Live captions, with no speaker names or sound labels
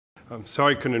I'm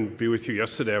sorry I couldn't be with you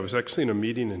yesterday. I was actually in a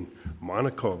meeting in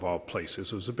Monaco, of all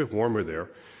places. It was a bit warmer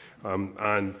there,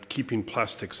 on keeping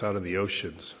plastics out of the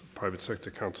oceans, private sector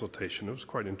consultation. It was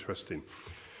quite interesting.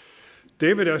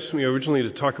 David asked me originally to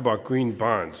talk about green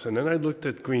bonds, and then I looked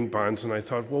at green bonds and I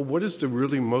thought, well, what is the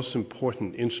really most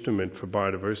important instrument for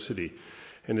biodiversity?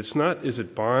 And it's not, is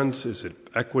it bonds, is it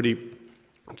equity?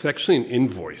 It's actually an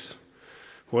invoice.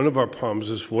 One of our problems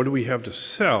is, what do we have to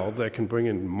sell that can bring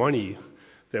in money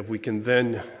that we can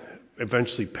then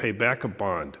eventually pay back a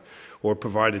bond or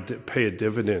pay a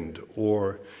dividend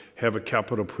or have a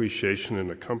capital appreciation in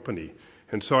a company?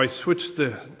 And so I switched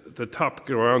the topic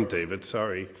around, David,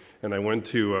 sorry, and I went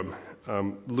to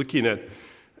looking at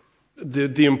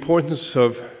the importance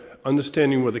of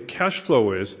understanding where the cash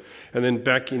flow is, and then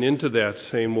backing into that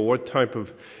saying, well, what type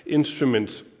of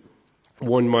instruments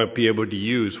one might be able to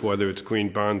use, whether it's green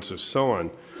bonds or so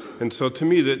on. And so to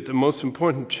me, the most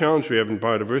important challenge we have in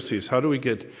biodiversity is how do we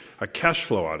get a cash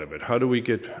flow out of it? How do we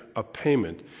get a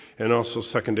payment? And also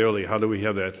secondarily, how do we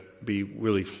have that be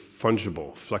really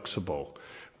fungible, flexible,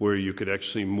 where you could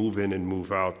actually move in and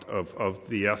move out of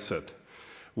the asset?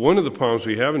 One of the problems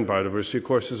we have in biodiversity, of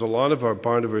course, is a lot of our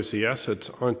biodiversity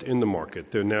assets aren't in the market.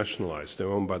 They're nationalized. They're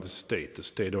owned by the state. The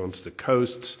state owns the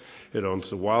coasts, it owns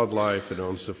the wildlife, it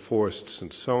owns the forests,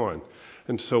 and so on.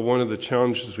 And so one of the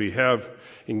challenges we have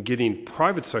in getting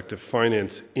private sector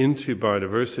finance into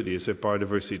biodiversity is that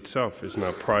biodiversity itself is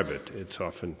not private. It's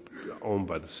often owned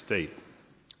by the state.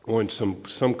 Or in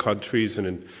some countries and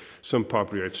in some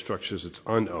property rights structures, it's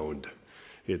unowned.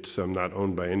 It's not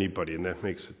owned by anybody, and that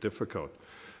makes it difficult.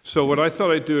 So what I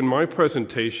thought I'd do in my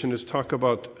presentation is talk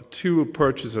about two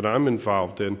approaches that I'm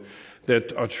involved in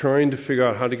that are trying to figure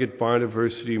out how to get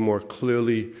biodiversity more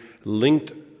clearly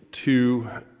linked to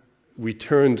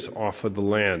returns off of the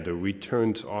land or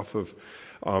returns off of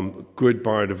good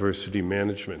biodiversity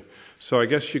management. So I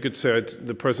guess you could say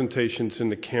the presentation's in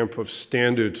the camp of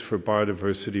standards for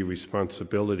biodiversity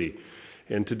responsibility.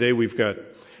 And today we've got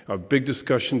big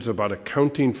discussions about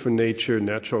accounting for nature,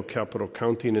 natural capital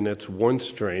accounting, and that's one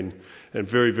strain, and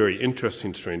very, very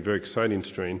interesting strain, very exciting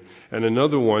strain. And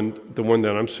another one, the one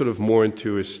that I'm sort of more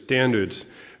into, is standards,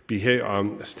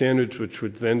 standards which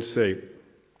would then say,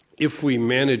 if we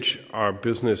manage our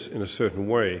business in a certain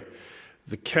way,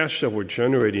 the cash that we're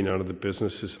generating out of the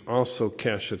business is also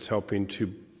cash that's helping to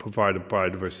provide a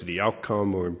biodiversity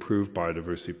outcome or improve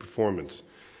biodiversity performance.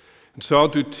 And so I'll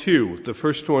do two. The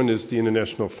first one is the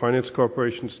International Finance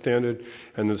Corporation standard,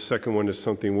 and the second one is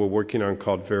something we're working on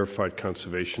called Verified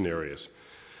Conservation Areas.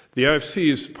 The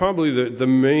IFC is probably the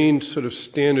main sort of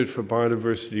standard for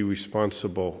biodiversity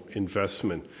responsible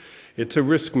investment. It's a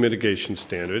risk mitigation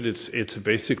standard. It's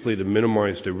basically to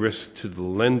minimize the risk to the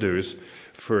lenders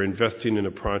for investing in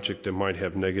a project that might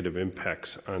have negative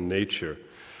impacts on nature.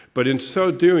 But in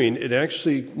so doing, it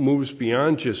actually moves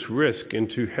beyond just risk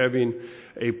into having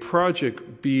a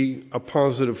project be a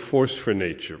positive force for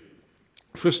nature.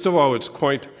 First of all, it's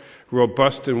quite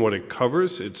robust in what it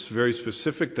covers. It's very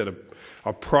specific that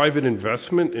a private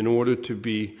investment, in order to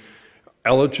be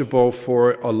eligible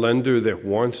for a lender that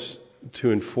wants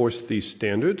to enforce these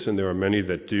standards, and there are many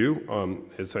that do.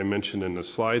 As I mentioned in the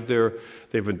slide there,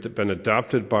 they've been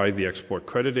adopted by the export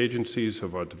credit agencies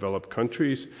of our developed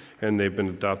countries, and they've been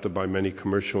adopted by many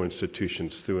commercial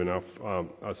institutions through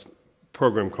a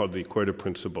program called the Equator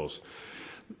Principles.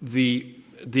 The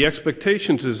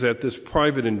expectations is that this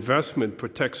private investment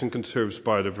protects and conserves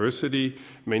biodiversity,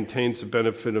 maintains the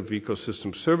benefit of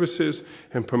ecosystem services,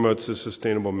 and promotes the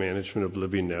sustainable management of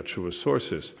living natural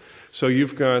resources. So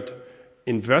you've got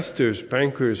investors,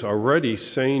 bankers already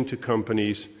saying to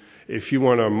companies, if you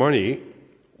want our money,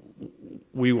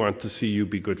 we want to see you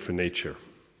be good for nature.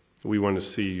 We want to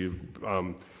see you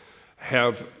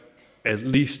have at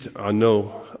least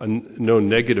no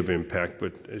negative impact,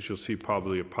 but as you'll see,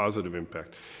 probably a positive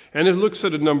impact. And it looks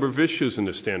at a number of issues in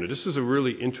the standard. This is a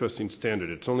really interesting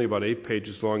standard. It's only about 8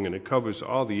 pages long, and it covers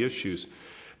all the issues.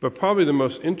 But probably the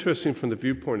most interesting from the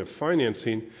viewpoint of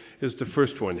financing is the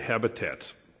first one,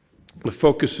 habitats. The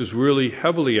focus is really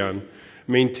heavily on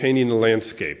maintaining the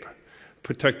landscape,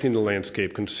 protecting the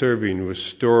landscape, conserving,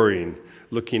 restoring,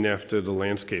 looking after the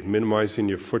landscape, minimizing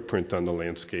your footprint on the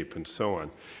landscape, and so on.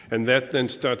 And that then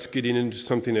starts getting into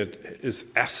something that is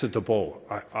assetable,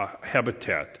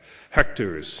 habitat,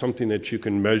 hectares, something that you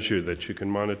can measure, that you can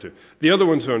monitor. The other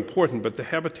ones are important, but the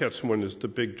habitats one is the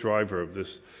big driver of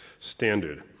this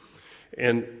standard.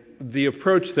 And the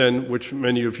approach then, which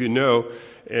many of you know,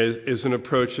 is an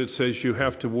approach that says you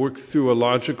have to work through a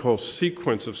logical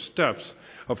sequence of steps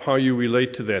of how you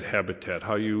relate to that habitat,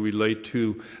 how you relate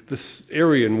to this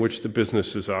area in which the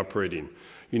business is operating.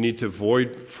 You need to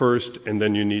void first, and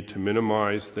then you need to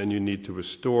minimize, then you need to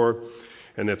restore,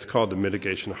 and that's called the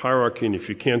mitigation hierarchy. And if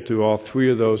you can't do all three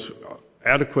of those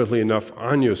adequately enough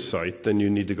on your site, then you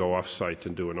need to go off-site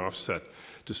and do an offset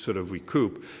to sort of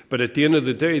recoup. But at the end of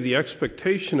the day, the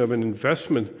expectation of an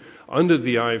investment under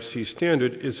the IFC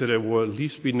standard is that it will at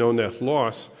least be no net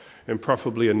loss and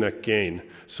preferably a net gain.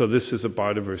 So this is a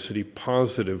biodiversity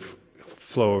positive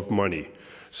flow of money.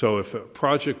 So if a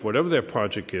project, whatever that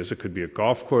project is, it could be a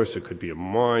golf course, it could be a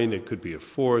mine, it could be a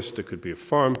forest, it could be a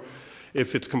farm.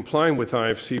 If it's complying with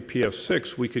IFC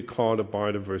PF6, we could call it a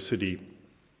biodiversity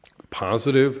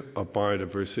positive, a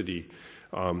biodiversity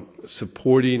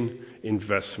supporting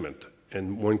investment.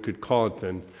 And one could call it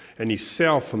then, any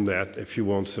sale from that, if you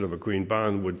will, instead of a green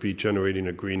bond, would be generating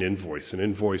a green invoice, an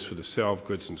invoice for the sale of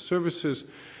goods and services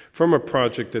from a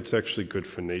project that's actually good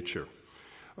for nature.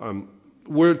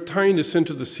 We're tying this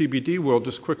into the CBD world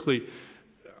just quickly.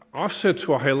 Offsets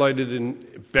were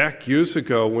highlighted back years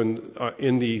ago when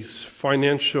in the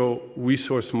financial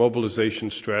resource mobilization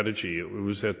strategy. It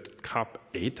was at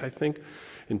COP8, I think,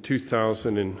 in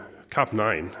 2000 and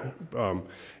COP9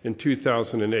 in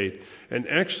 2008. And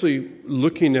actually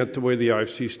looking at the way the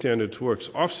IFC standards works,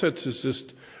 offsets is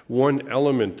just one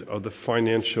element of the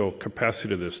financial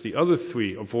capacity of this. The other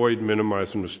three, avoid,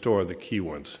 minimize, and restore, are the key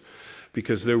ones,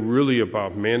 because they're really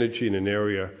about managing an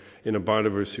area in a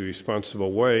biodiversity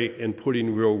responsible way and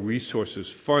putting real resources,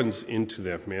 funds into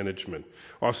that management.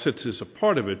 Offsets is a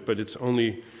part of it, but it's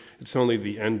only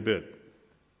the end bit.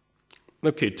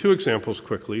 Okay, two examples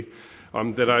quickly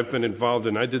that I've been involved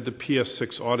in. I did the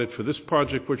PS6 audit for this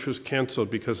project, which was canceled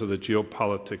because of the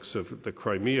geopolitics of the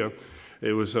Crimea.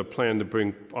 It was a plan to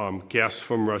bring gas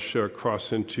from Russia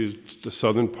across into the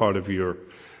southern part of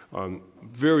Europe.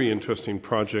 Very interesting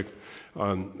project.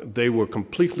 They were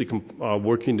completely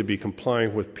working to be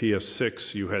compliant with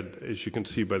PS6. You had, as you can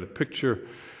see by the picture,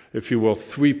 if you will,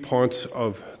 3 parts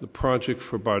of the project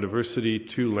for biodiversity,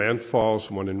 2 landfalls,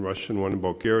 one in Russia and one in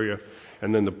Bulgaria,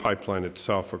 and then the pipeline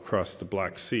itself across the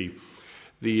Black Sea.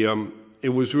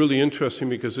 It was really interesting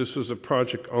because this was a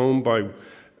project owned by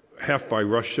half by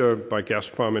Russia, by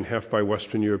Gazprom, and half by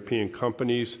Western European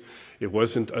companies. It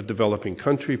wasn't a developing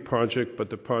country project, but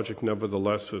the project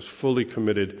nevertheless was fully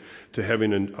committed to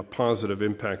having a positive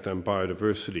impact on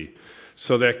biodiversity.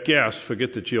 So that gas,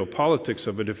 forget the geopolitics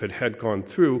of it, if it had gone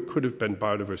through, could have been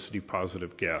biodiversity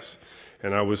positive gas.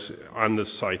 And I was on the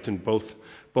site in both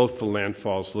the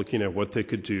landfalls looking at what they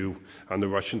could do. On the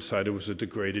Russian side, it was a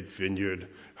degraded vineyard.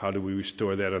 How do we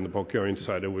restore that? On the Bulgarian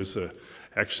side, it was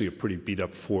actually a pretty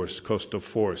beat-up forest, coastal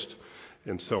forest,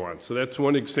 and so on. So that's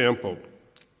one example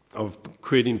of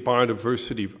creating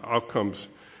biodiversity outcomes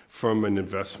from an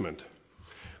investment.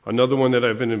 Another one that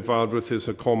I've been involved with is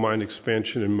a coal mine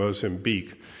expansion in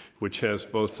Mozambique, which has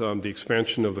both the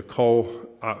expansion of the coal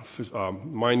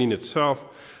mining itself,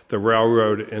 the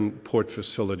railroad, and port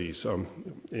facilities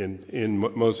in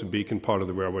Mozambique, and part of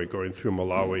the railway going through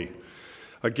Malawi.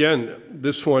 Again,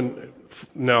 this one,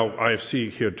 now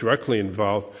IFC here directly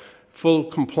involved, full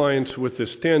compliance with the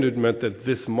standard meant that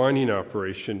this mining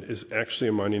operation is actually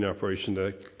a mining operation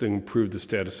that improved the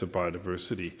status of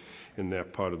biodiversity in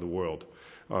that part of the world,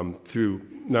 through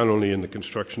not only in the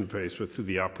construction phase, but through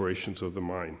the operations of the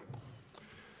mine.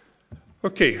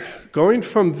 Okay, going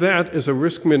from that as a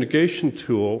risk mitigation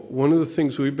tool, one of the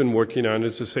things we've been working on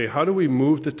is to say, how do we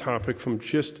move the topic from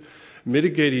just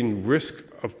mitigating risk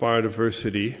of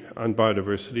biodiversity, on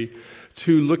biodiversity,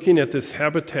 to looking at this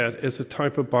habitat as a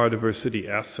type of biodiversity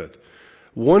asset.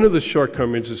 One of the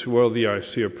shortcomings as well the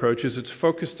IFC approach is it's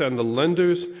focused on the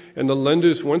lenders, and the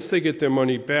lenders, once they get their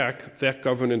money back, that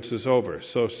governance is over.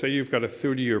 So say you've got a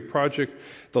 30-year project,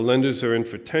 the lenders are in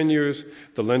for 10 years,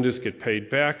 the lenders get paid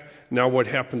back. Now what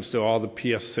happens to all the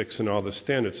PS6 and all the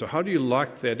standards? So how do you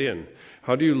lock that in?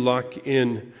 How do you lock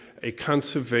in a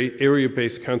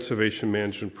area-based conservation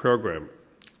management program?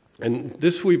 And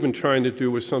this we've been trying to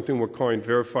do with something we're calling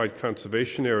verified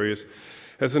conservation areas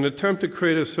as an attempt to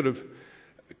create a sort of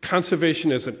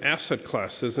conservation as an asset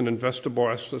class, as an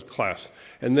investable asset class.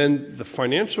 And then the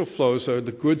financial flows are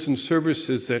the goods and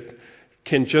services that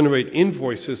can generate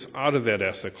invoices out of that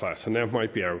asset class. And that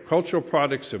might be agricultural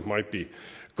products, it might be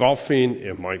golfing,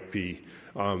 it might be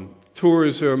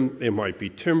tourism, it might be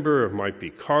timber, it might be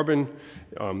carbon,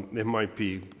 it might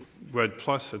be Red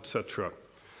Plus, etc.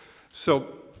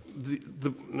 So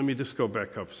let me just go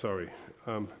back up, sorry.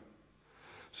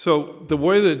 So the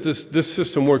way that this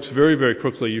system works very, very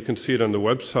quickly, you can see it on the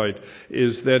website,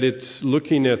 is that it's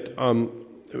looking at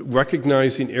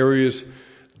recognizing areas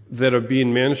that are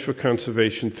being managed for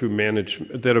conservation through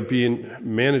management, that are being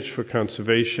managed for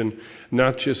conservation,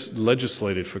 not just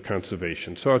legislated for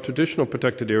conservation. So our traditional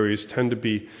protected areas tend to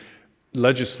be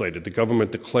legislated. The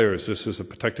government declares this is a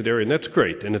protected area, and that's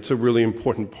great, and it's a really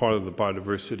important part of the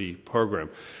biodiversity program.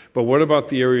 But what about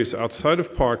the areas outside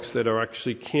of parks that are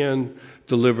actually can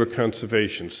deliver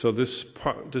conservation? So this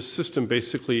system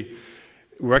basically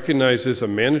recognizes a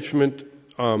management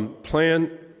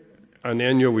plan, an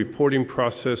annual reporting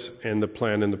process, and the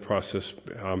plan and the process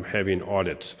having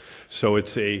audits. So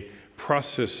it's a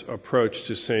process approach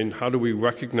to saying, how do we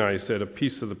recognize that a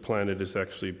piece of the planet is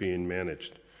actually being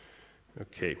managed?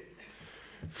 Okay.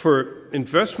 For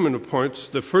investment points,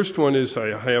 the first one is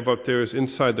I have up there is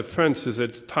inside the fence, is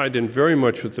it's tied in very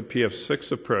much with the PF6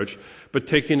 approach, but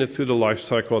taking it through the life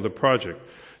cycle of the project.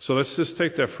 So let's just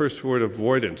take that first word,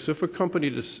 avoidance. If a company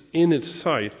in its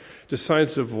site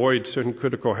decides to avoid certain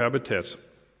critical habitats,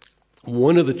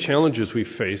 one of the challenges we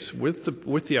face with the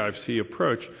IFC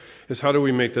approach is how do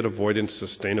we make that avoidance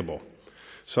sustainable?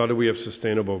 So how do we have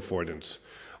sustainable avoidance?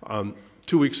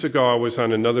 2 weeks ago, I was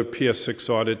on another PS6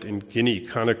 audit in Guinea,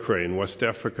 Conakry in West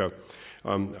Africa,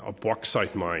 a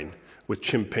bauxite mine with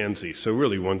chimpanzees. So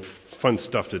really fun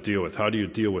stuff to deal with. How do you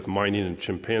deal with mining and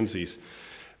chimpanzees?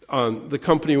 The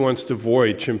company wants to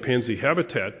avoid chimpanzee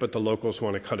habitat, but the locals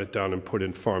want to cut it down and put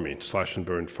in farming, slash and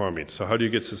burn farming. So how do you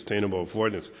get sustainable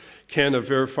avoidance? Can a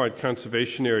verified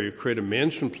conservation area create a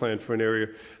management plan for an area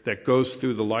that goes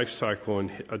through the life cycle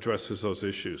and addresses those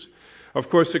issues? Of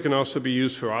course, it can also be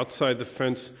used for outside the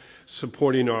fence,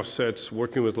 supporting offsets,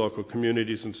 working with local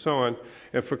communities, and so on.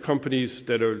 And for companies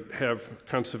that have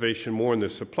conservation more in their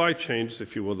supply chains,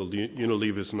 if you will, the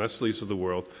Unilevers and Nestle's of the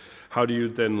world, how do you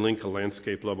then link a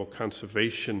landscape-level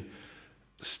conservation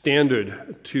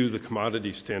standard to the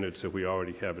commodity standards that we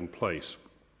already have in place?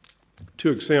 2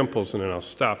 examples, and then I'll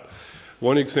stop.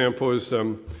 One example is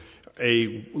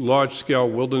a large-scale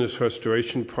wilderness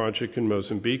restoration project in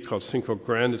Mozambique called Cinco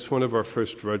Grande. It's one of our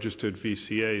first registered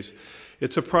VCAs.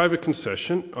 It's a private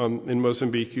concession. In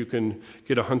Mozambique, you can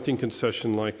get a hunting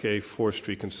concession like a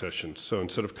forestry concession. So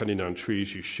instead of cutting down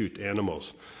trees, you shoot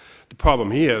animals. The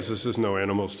problem he has is there's no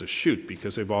animals to shoot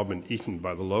because they've all been eaten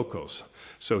by the locals.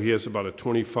 So he has about a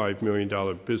 $25 million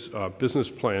business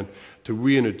plan to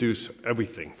reintroduce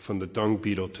everything from the dung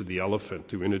beetle to the elephant,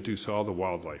 to introduce all the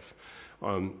wildlife.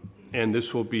 And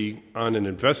this will be on an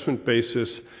investment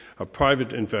basis, a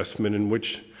private investment in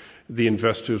which the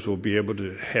investors will be able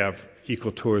to have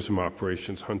ecotourism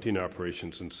operations, hunting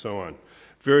operations, and so on.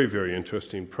 Very, very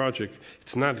interesting project.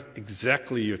 It's not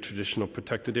exactly your traditional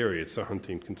protected area. It's a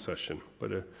hunting concession,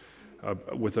 but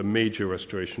with a major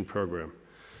restoration program.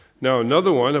 Now,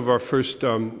 another one of our first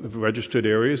registered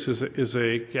areas is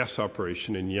a gas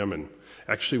operation in Yemen,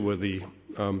 actually where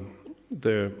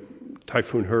the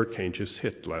typhoon hurricane just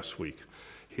hit last week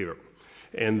here.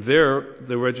 And there,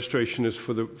 the registration is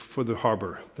for the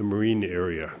harbor, the marine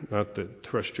area, not the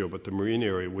terrestrial, but the marine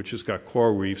area, which has got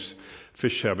coral reefs,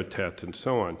 fish habitat, and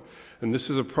so on. And this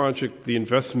is a project, the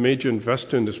major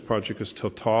investor in this project is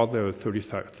Total. They're a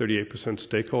 38%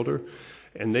 stakeholder.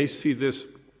 And they see this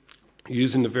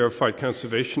using the verified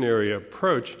conservation area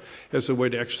approach as a way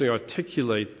to actually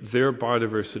articulate their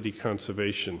biodiversity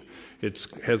conservation. It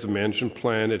has a management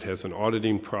plan, it has an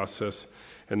auditing process,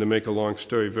 and to make a long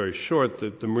story very short,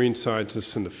 the marine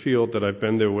scientists in the field that I've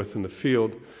been there with in the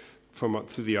field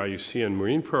through the IUCN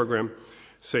Marine Program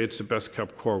say it's the best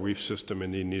kept coral reef system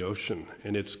in the ocean.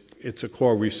 And it's a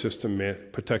coral reef system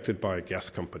protected by a gas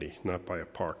company, not by a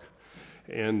park.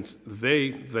 And they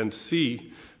then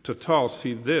Total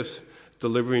see this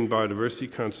delivering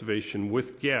biodiversity conservation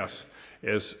with gas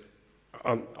as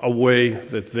a way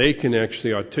that they can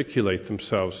actually articulate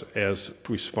themselves as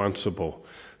responsible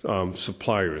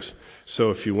suppliers. So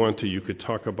if you want to, you could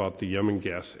talk about the Yemen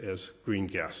gas as green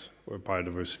gas or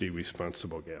biodiversity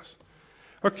responsible gas.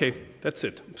 Okay, that's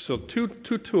it. So two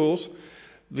tools.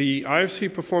 The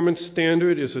IFC performance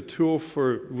standard is a tool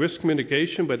for risk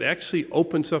mitigation, but actually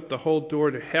opens up the whole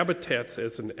door to habitats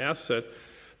as an asset.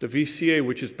 The VCA,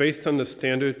 which is based on the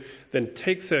standard, then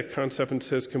takes that concept and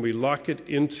says, can we lock it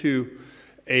into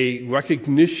a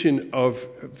recognition of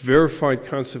verified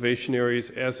conservation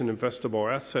areas as an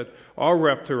investable asset, all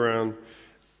wrapped around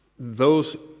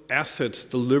those assets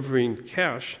delivering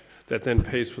cash that then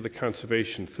pays for the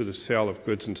conservation through the sale of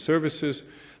goods and services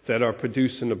that are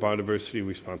produced in a biodiversity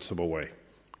responsible way.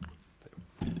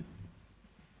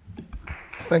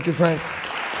 Thank you, Frank.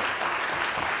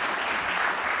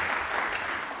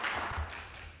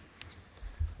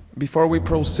 Before we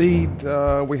proceed,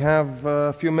 we have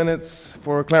a few minutes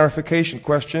for clarification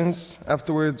questions.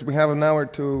 Afterwards, we have an hour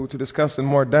to discuss in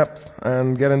more depth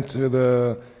and get into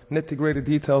the nitty-gritty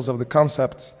details of the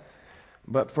concepts.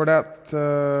 But for that,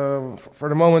 for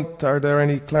the moment, are there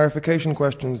any clarification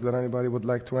questions that anybody would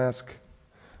like to ask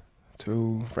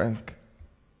to Frank?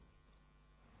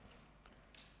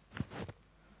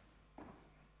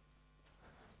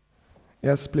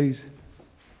 Yes, please.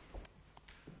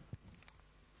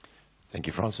 Thank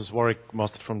you, Francis. Warwick,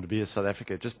 Master from De Beers, South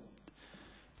Africa. Just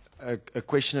a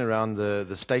question around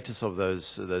the status of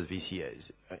those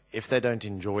VCAs. If they don't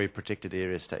enjoy protected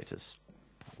area status,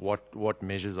 what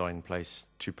measures are in place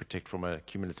to protect from a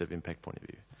cumulative impact point of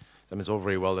view? I mean, it's all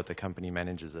very well that the company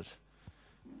manages it.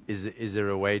 Is there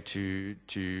a way to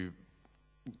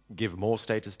give more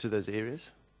status to those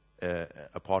areas,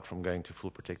 apart from going to full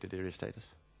protected area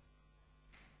status?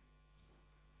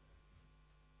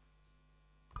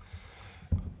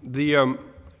 The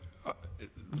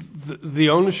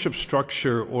ownership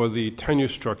structure or the tenure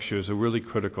structure is a really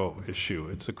critical issue.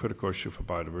 It's a critical issue for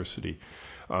biodiversity.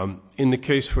 In the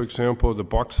case, for example, of the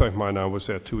bauxite mine I was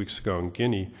at 2 weeks ago in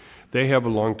Guinea, they have a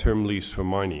long-term lease for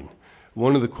mining.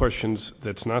 One of the questions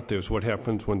that's not there is what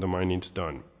happens when the mining's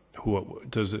done. Who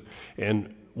does it?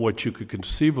 And what you could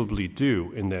conceivably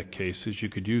do in that case is you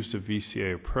could use the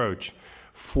VCA approach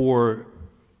for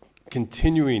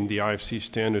continuing the IFC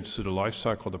standards through the life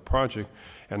cycle of the project,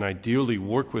 and ideally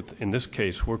work with, in this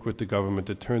case, work with the government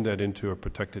to turn that into a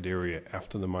protected area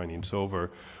after the mining's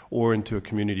over, or into a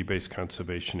community-based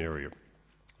conservation area.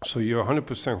 So you're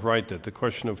 100% right that the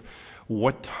question of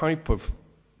what type of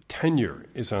tenure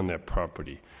is on that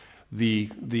property. The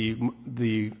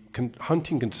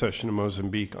hunting concession in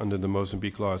Mozambique under the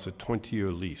Mozambique law is a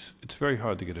 20-year lease. It's very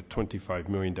hard to get a $25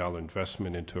 million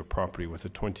investment into a property with a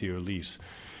 20-year lease.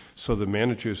 So the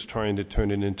manager is trying to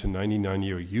turn it into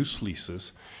 99-year use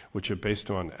leases, which are based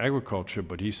on agriculture,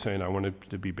 but he's saying I want it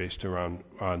to be based around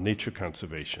nature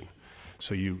conservation.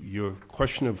 So your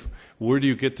question of where do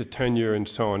you get the tenure and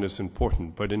so on is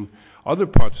important. But in other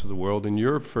parts of the world, in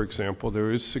Europe, for example,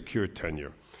 there is secure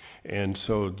tenure. And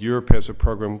so Europe has a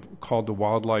program called the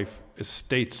Wildlife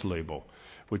Estates Label,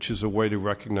 which is a way to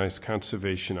recognize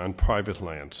conservation on private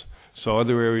lands. So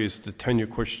other areas, the tenure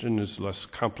question is less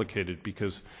complicated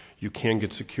because you can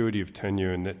get security of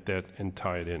tenure and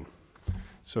tie it in.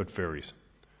 So it varies.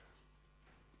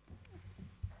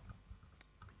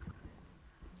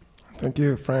 Thank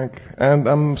you, Frank. And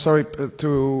I'm sorry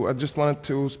I just wanted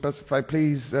to specify,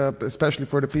 please, especially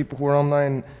for the people who are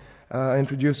online,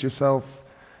 introduce yourself.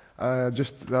 I'll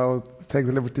take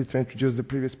the liberty to introduce the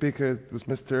previous speaker. It was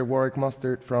Mr. Warwick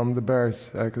Mustard from the Bears,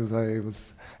 because I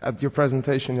was at your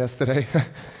presentation yesterday.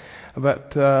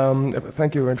 But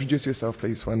thank you. Introduce yourself,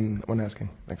 please, when asking.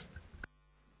 Thanks.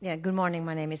 Yeah, good morning.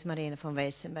 My name is Marina von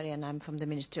Weissenberg, and I'm from the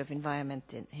Ministry of Environment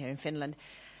here in Finland.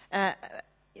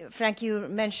 Frank, you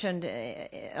mentioned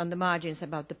on the margins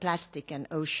about the plastic and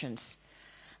oceans.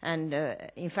 And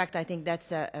in fact, I think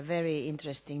that's a very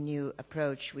interesting new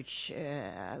approach, which,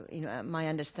 my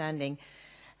understanding,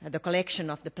 the collection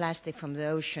of the plastic from the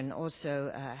ocean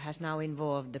also has now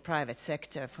involved the private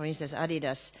sector. For instance,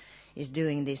 Adidas is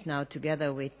doing this now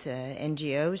together with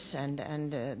NGOs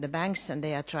and the banks, and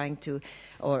they are trying to,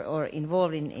 or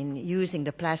involved in using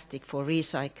the plastic for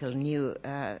recycle new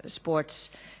sports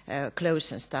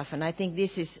clothes and stuff. And I think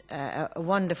this is a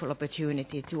wonderful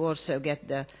opportunity to also get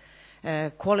the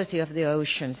quality of the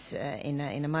oceans in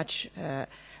a much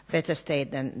better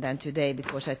state than today,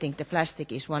 because I think the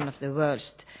plastic is one of the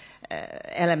worst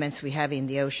elements we have in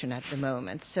the ocean at the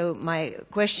moment. So my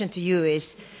question to you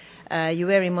is, you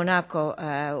were in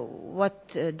Monaco, what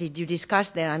did you discuss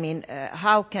there? I mean,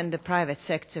 how can the private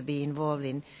sector be involved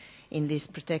in this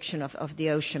protection of the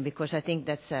ocean? Because I think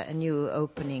that's a new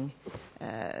opening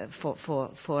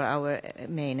for our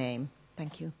main aim.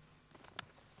 Thank you.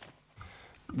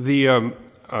 The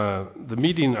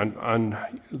meeting on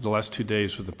the last 2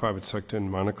 days with the private sector in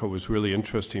Monaco was really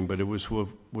interesting, but it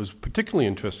was particularly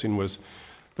interesting was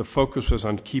the focus was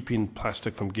on keeping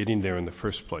plastic from getting there in the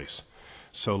first place.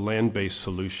 So land-based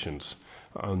solutions.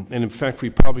 And in fact, we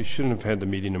probably shouldn't have had the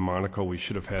meeting in Monaco. We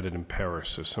should have had it in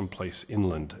Paris or someplace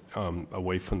inland,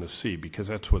 away from the sea, because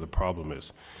that's where the problem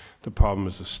is. The problem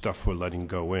is the stuff we're letting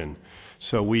go in.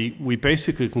 So we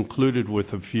basically concluded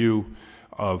with a view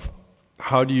of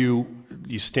how do you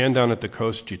stand down at the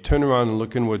coast, you turn around and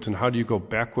look inwards, and how do you go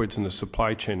backwards in the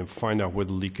supply chain and find out where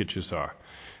the leakages are?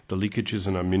 the leakages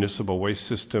in our municipal waste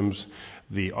systems,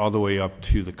 all the way up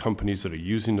to the companies that are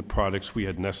using the products. We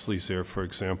had Nestle's there, for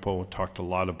example, talked a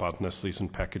lot about Nestle's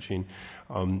and packaging,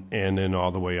 and then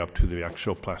all the way up to the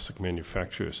actual plastic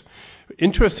manufacturers.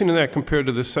 Interesting in that, compared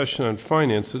to this session on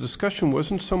finance, the discussion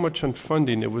wasn't so much on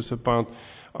funding, it was about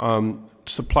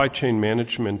supply chain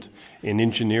management and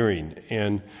engineering.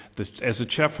 And as the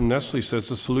chap from Nestle says,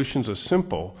 the solutions are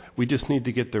simple. We just need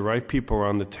to get the right people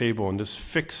around the table and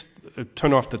just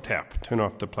turn off the tap, turn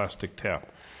off the plastic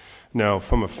tap. Now,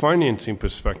 from a financing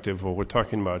perspective, what we're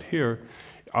talking about here,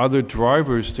 are there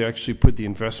drivers to actually put the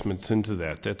investments into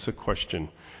that? That's a question.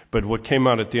 But what came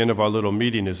out at the end of our little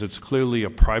meeting is it's clearly a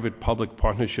private-public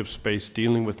partnership space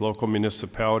dealing with local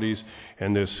municipalities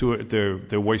and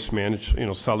their waste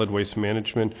management, solid waste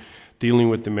management, dealing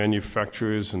with the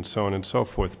manufacturers and so on and so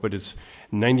forth. But it's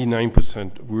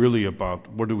 99% really about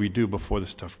what do we do before the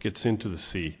stuff gets into the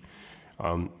sea.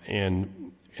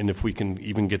 And if we can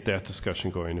even get that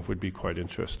discussion going, it would be quite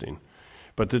interesting.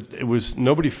 But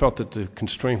nobody felt that the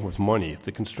constraint was money.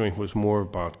 The constraint was more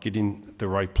about getting the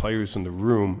right players in the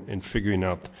room and figuring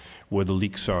out where the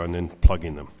leaks are and then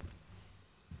plugging them.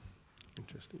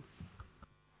 Interesting.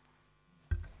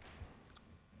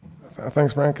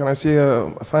 Thanks, Frank. And I see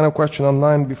a final question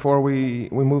online before we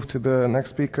move to the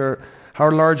next speaker.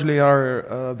 How largely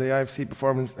are the IFC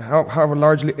performance? How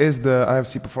largely is the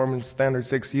IFC Performance Standard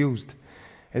 6 used?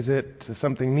 Is it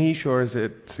something niche or is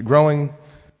it growing?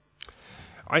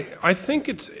 I think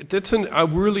that's a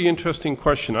really interesting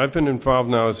question. I've been involved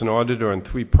now as an auditor on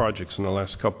 3 projects in the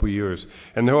last couple of years,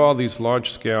 and there are all these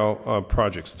large-scale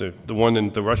projects.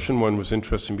 The Russian one was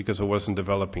interesting because it wasn't a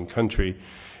developing country,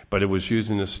 but it was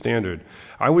using the standard.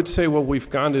 I would say what we've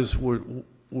got is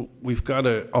we've got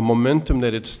a momentum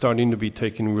that it's starting to be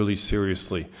taken really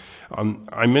seriously.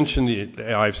 I mentioned the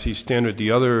IFC standard.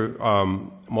 The other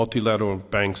multilateral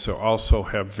banks also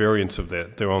have variants of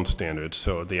their own standards.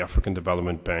 So the African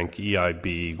Development Bank,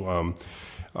 EIB,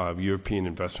 European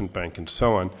Investment Bank, and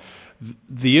so on.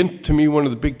 To me, one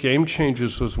of the big game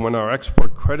changers was when our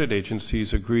export credit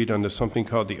agencies agreed under something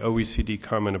called the OECD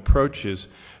Common Approaches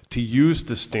to use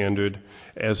the standard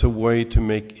as a way to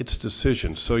make its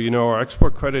decisions. So, our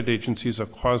export credit agencies are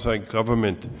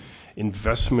quasi-government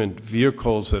investment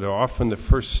vehicles that are often the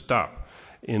first stop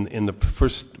in the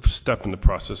first step in the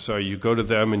process. So you go to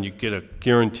them and you get a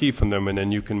guarantee from them and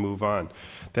then you can move on.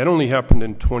 That only happened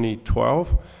in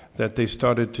 2012 that they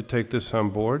started to take this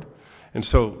on board. And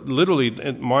so literally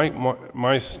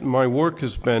my work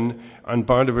has been on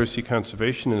biodiversity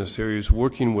conservation in this area, is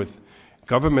working with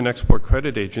government export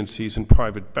credit agencies and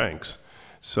private banks.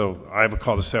 So I have a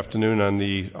call this afternoon on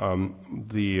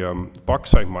the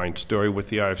bauxite mine story with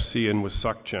the IFC and with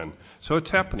SocGen. So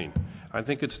it's happening. I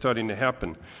think it's starting to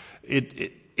happen.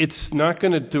 It's not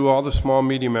going to do all the small,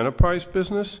 medium enterprise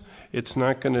business. It's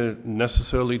not going to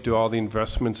necessarily do all the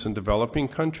investments in developed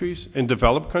countries,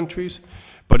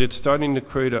 but it's starting to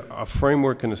create a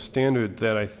framework and a standard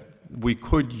that we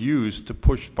could use to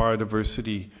push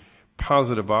biodiversity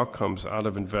positive outcomes out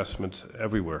of investments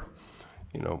everywhere,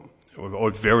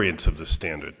 or variants of the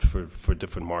standard for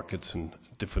different markets and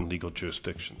different legal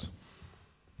jurisdictions.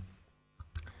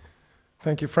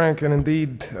 Thank you, Frank. And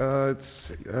indeed,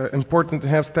 it's important to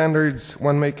have standards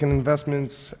when making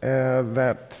investments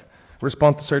that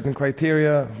respond to certain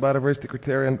criteria, biodiversity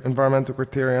criteria, and environmental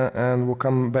criteria, and we'll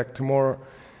come back to more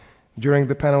during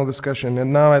the panel discussion.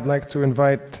 And now I'd like to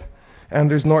invite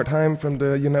Anders Nordheim from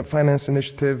the UNEP Finance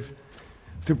Initiative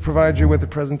to provide you with a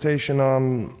presentation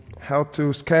on how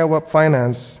to scale up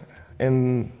finance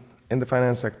in the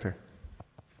finance sector.